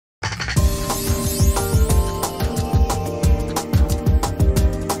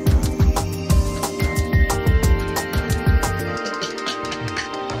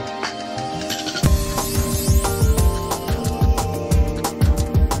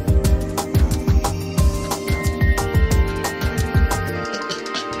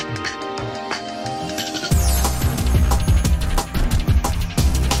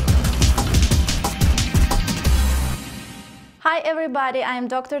everybody, I am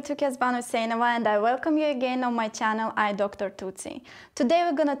Dr. Tukezban Huseynova and I welcome you again on my channel, Dr. Tuti. Today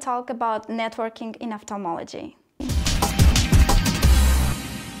we're going to talk about networking in ophthalmology.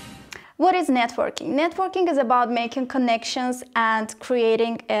 What is networking? Networking is about making connections and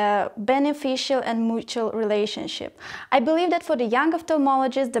creating a beneficial and mutual relationship. I believe that for the young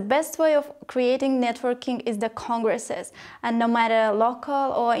ophthalmologists, the best way of creating networking is the congresses, and no matter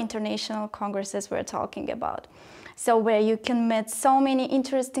local or international congresses we're talking about. So where you can meet so many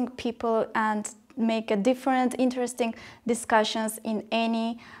interesting people and make a different interesting discussions in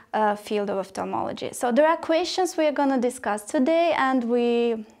any field of ophthalmology. So there are questions we are going to discuss today, and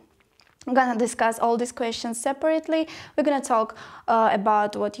we're going to discuss all these questions separately. We're going to talk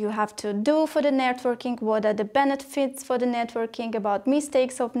about what you have to do for the networking, what are the benefits for the networking, about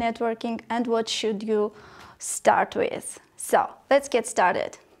mistakes of networking, and what should you start with. So let's get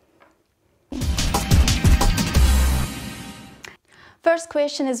started. First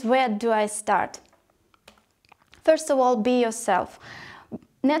question is, where do I start? First of all, be yourself.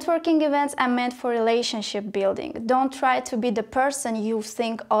 Networking events are meant for relationship building. Don't try to be the person you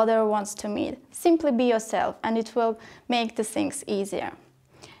think other wants to meet. Simply be yourself and it will make the things easier.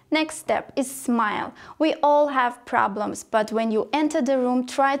 Next step is smile. We all have problems, but when you enter the room,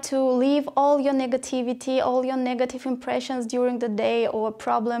 try to leave all your negativity, all your negative impressions during the day or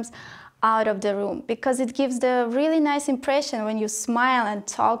problems out of the room, because it gives the really nice impression when you smile and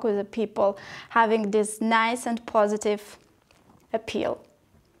talk with the people, having this nice and positive appeal.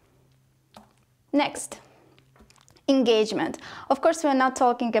 Next, engagement. Of course, we're not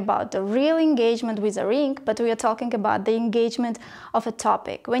talking about the real engagement with a ring, but we are talking about the engagement of a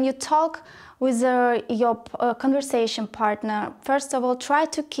topic. When you talk with your conversation partner, first of all, try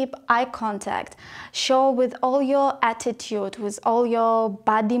to keep eye contact. Show with all your attitude, with all your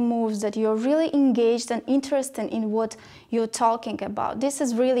body moves that you're really engaged and interested in what you're talking about. This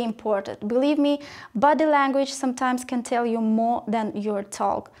is really important. Believe me, body language sometimes can tell you more than your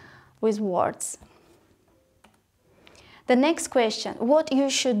talk with words. The next question, what you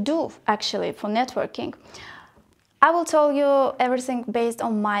should do actually for networking. I will tell you everything based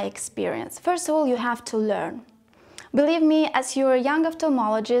on my experience. First of all, you have to learn. Believe me, as you're a young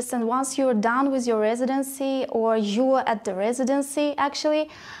ophthalmologist and once you're done with your residency or you are at the residency, actually,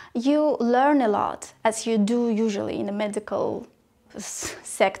 you learn a lot, as you do usually in the medical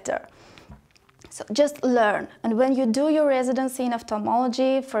sector. So just learn. And when you do your residency in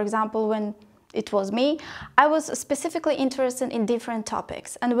ophthalmology, for example, when it was me, I was specifically interested in different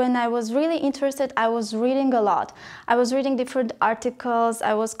topics. And when I was really interested, I was reading a lot. I was reading different articles,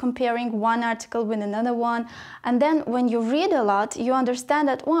 I was comparing one article with another one. And then when you read a lot, you understand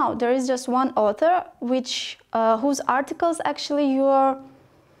that, wow, there is just one author whose articles actually you are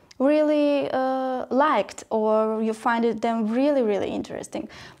really liked, or you find them really interesting.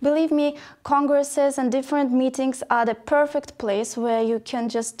 Believe me, congresses and different meetings are the perfect place where you can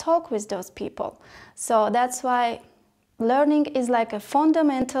just talk with those people. So that's why learning is like a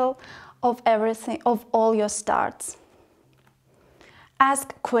fundamental of everything, of all your starts.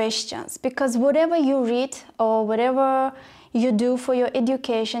 Ask questions, because whatever you read or whatever you do for your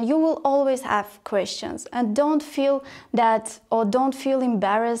education, you will always have questions. And don't feel that, or don't feel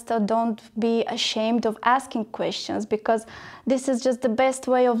embarrassed, or don't be ashamed of asking questions, because this is just the best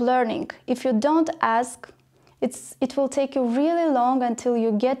way of learning. If you don't ask, it will take you really long until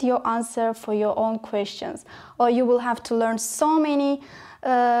you get your answer for your own questions, or you will have to learn so many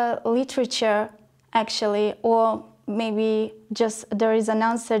literature actually, or maybe just there is an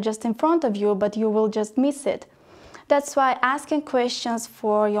answer just in front of you, but you will just miss it. That's why asking questions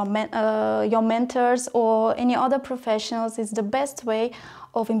for your mentors or any other professionals is the best way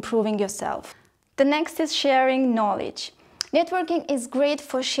of improving yourself. The next is sharing knowledge. Networking is great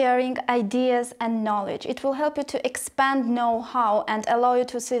for sharing ideas and knowledge. It will help you to expand know-how and allow you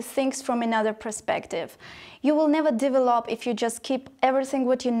to see things from another perspective. You will never develop if you just keep everything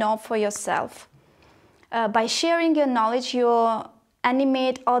what you know for yourself. By sharing your knowledge, you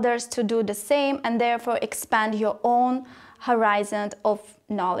animate others to do the same and therefore expand your own horizon of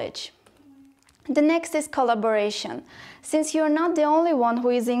knowledge. The next is collaboration. Since you're not the only one who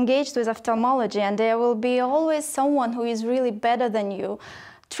is engaged with ophthalmology and there will be always someone who is really better than you,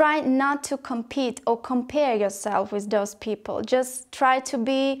 try not to compete or compare yourself with those people. Just try to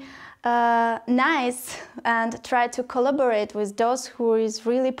be nice and try to collaborate with those who is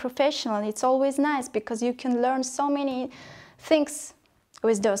really professional. It's always nice because you can learn so many things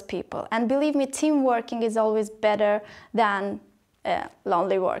with those people. And believe me, team working is always better than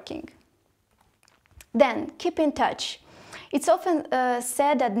lonely working. Then keep in touch. It's often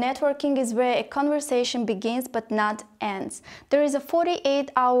said that networking is where a conversation begins but not ends. There is a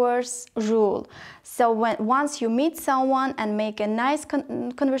 48 hours rule. So once you meet someone and make a nice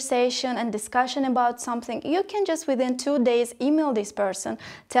conversation and discussion about something, you can just within 2 days email this person,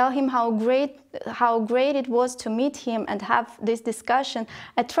 tell him how great it was to meet him and have this discussion,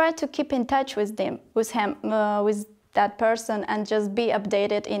 and try to keep in touch with that person and just be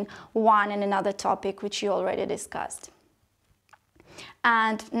updated in one and another topic which you already discussed.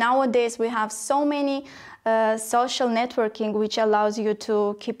 And nowadays we have so many social networking which allows you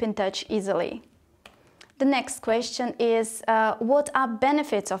to keep in touch easily. The next question is, what are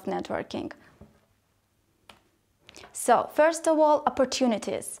benefits of networking? So, first of all,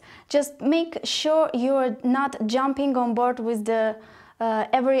 opportunities. Just make sure you're not jumping on board with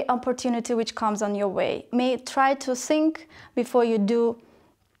every opportunity which comes on your way. Try to think before you do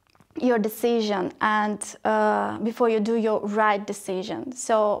your decision and before you do your right decision.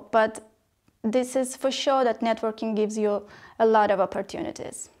 But this is for sure that networking gives you a lot of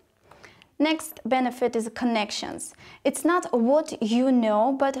opportunities. Next benefit is connections. It's not what you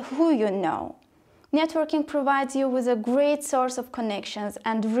know, but who you know. Networking provides you with a great source of connections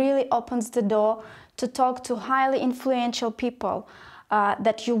and really opens the door to talk to highly influential people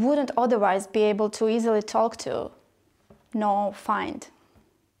that you wouldn't otherwise be able to easily talk to, nor find.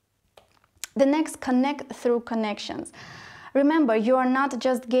 The next, connect through connections. Remember, you are not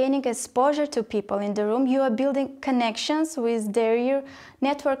just gaining exposure to people in the room, you are building connections with their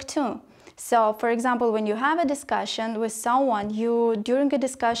network too. So, for example, when you have a discussion with someone, during a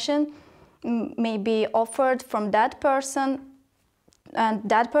discussion may be offered from that person, and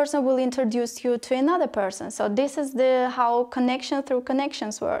that person will introduce you to another person. So this is how connection through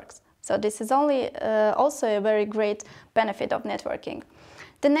connections works. So this is also a very great benefit of networking.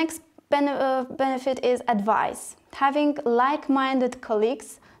 The next benefit is advice. Having like-minded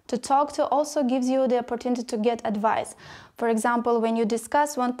colleagues to talk to also gives you the opportunity to get advice. For example, when you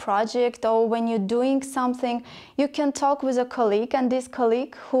discuss one project or when you're doing something, you can talk with a colleague, and this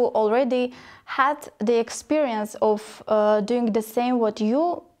colleague who already had the experience of doing the same what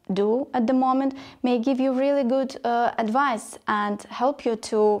you do at the moment may give you really good advice and help you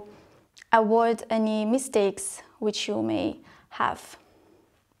to avoid any mistakes which you may have.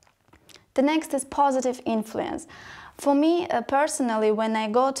 The next is positive influence. For me personally, when I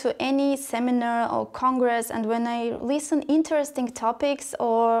go to any seminar or congress and when I listen interesting topics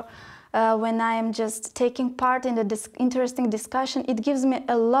or when I am just taking part in the interesting discussion, it gives me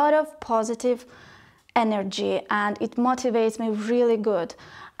a lot of positive energy and it motivates me really good.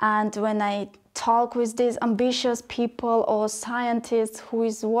 And when I talk with these ambitious people or scientists who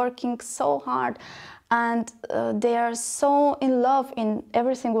is working so hard and they are so in love in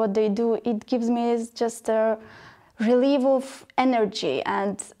everything what they do, it gives me just a relief of energy,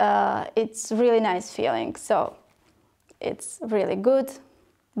 and it's really nice feeling. So it's really good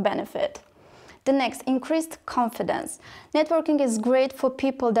benefit. The next, increased confidence. Networking is great for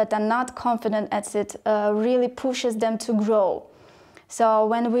people that are not confident, as it really pushes them to grow. So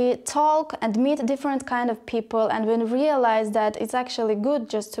when we talk and meet different kind of people and when we realize that it's actually good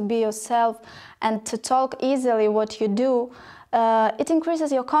just to be yourself and to talk easily what you do, it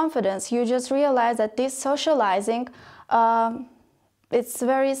increases your confidence. You just realize that this socializing, it's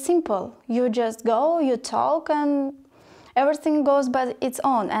very simple. You just go, you talk, and everything goes by its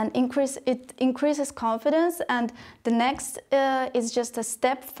own, and it increases confidence, and the next is just a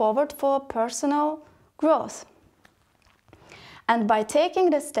step forward for personal growth. And by taking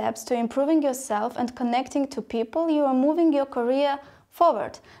the steps to improving yourself and connecting to people, you are moving your career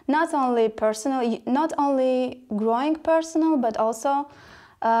forward. Not only personal, not only growing personal, but also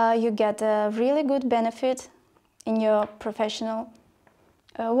you get a really good benefit in your professional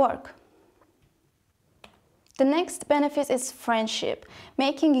work. The next benefit is friendship.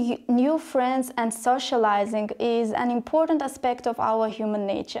 Making new friends and socializing is an important aspect of our human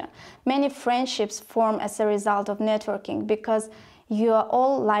nature. Many friendships form as a result of networking because you are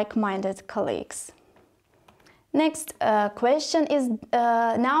all like-minded colleagues. Next question is,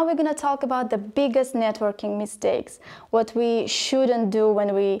 now we're going to talk about the biggest networking mistakes, what we shouldn't do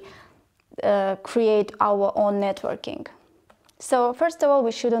when we create our own networking. So first of all,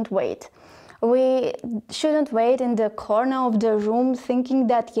 we shouldn't wait. We shouldn't wait in the corner of the room thinking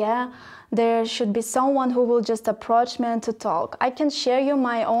that, yeah, there should be someone who will just approach me and to talk. I can share you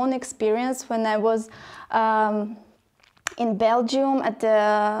my own experience when I was in Belgium at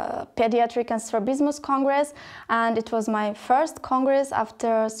the Pediatric and Strabismus Congress, and it was my first congress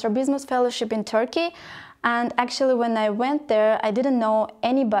after Strabismus Fellowship in Turkey. And actually when I went there, I didn't know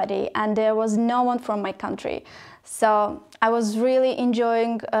anybody and there was no one from my country. So I was really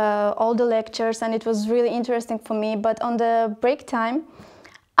enjoying all the lectures, and it was really interesting for me. But on the break time,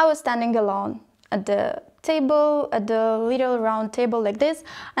 I was standing alone at the table, at the little round table like this,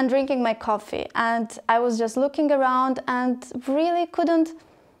 and drinking my coffee. And I was just looking around and really couldn't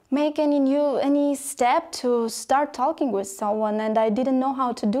make any step to start talking with someone, and I didn't know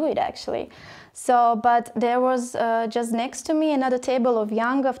how to do it actually. So, but there was just next to me another table of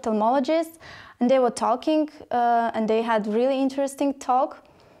young ophthalmologists, and they were talking, and they had really interesting talk,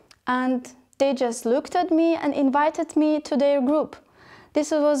 and they just looked at me and invited me to their group.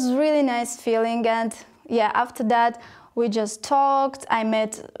 This was really nice feeling, and yeah, after that we just talked. I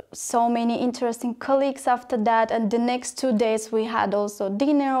met so many interesting colleagues after that, and the next 2 days we had also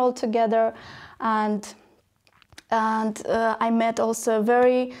dinner all together, and I met also a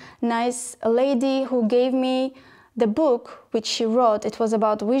very nice lady who gave me the book which she wrote. It was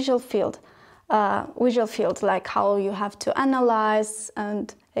about visual field, like how you have to analyze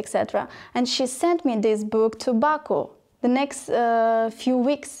and etc. And she sent me this book to Baku the next few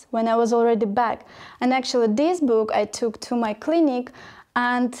weeks when I was already back. And actually this book I took to my clinic,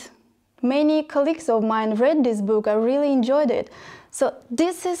 and many colleagues of mine read this book. I really enjoyed it. So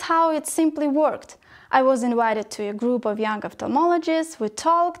this is how it simply worked. I was invited to a group of young ophthalmologists, we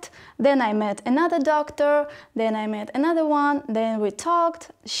talked, then I met another doctor, then I met another one, then we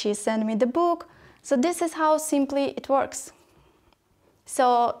talked, she sent me the book. So this is how simply it works.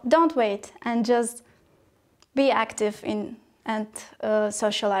 So don't wait, and just be active and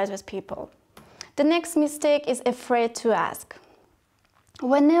socialize with people. The next mistake is afraid to ask.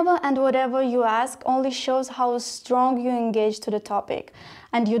 Whenever and whatever you ask only shows how strong you engage to the topic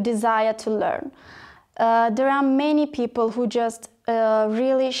and you desire to learn. There are many people who just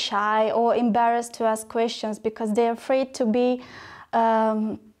really shy or embarrassed to ask questions because they're afraid to be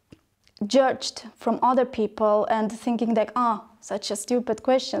judged from other people and thinking like, such a stupid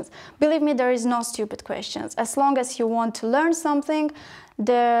questions. Believe me, there is no stupid questions. As long as you want to learn something,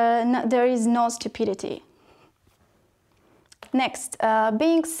 there is no stupidity. Next,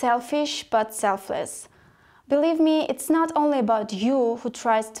 being selfish but selfless. Believe me, it's not only about you who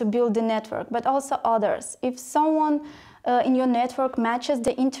tries to build the network, but also others. If someone in your network matches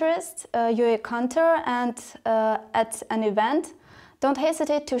the interest you encounter and at an event, don't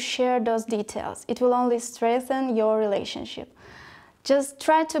hesitate to share those details. It will only strengthen your relationship. Just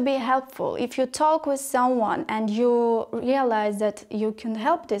try to be helpful. If you talk with someone and you realize that you can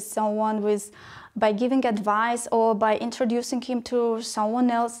help this someone by giving advice or by introducing him to someone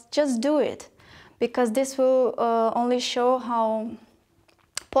else, just do it. Because this will only show how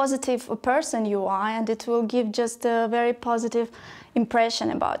positive a person you are, and it will give just a very positive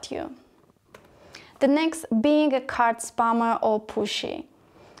impression about you. The next, being a card spammer or pushy.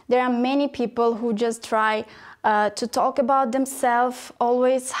 There are many people who just try to talk about themselves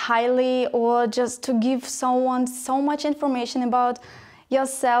always highly, or just to give someone so much information about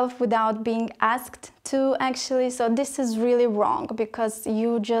yourself without being asked to actually. So this is really wrong, because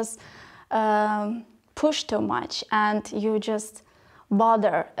you just push too much and you just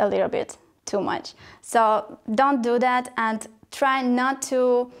bother a little bit too much. So don't do that, and try not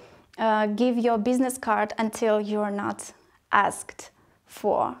to give your business card until you're not asked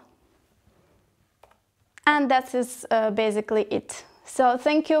for. And that is basically it. So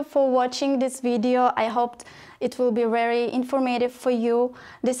thank you for watching this video. I hope it will be very informative for you.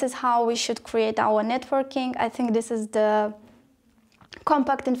 This is how we should create our networking. I think this is the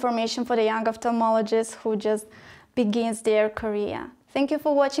compact information for the young ophthalmologist who just begins their career. Thank you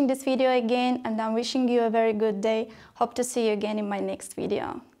for watching this video again, and I'm wishing you a very good day. Hope to see you again in my next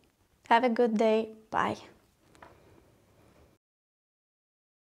video. Have a good day. Bye.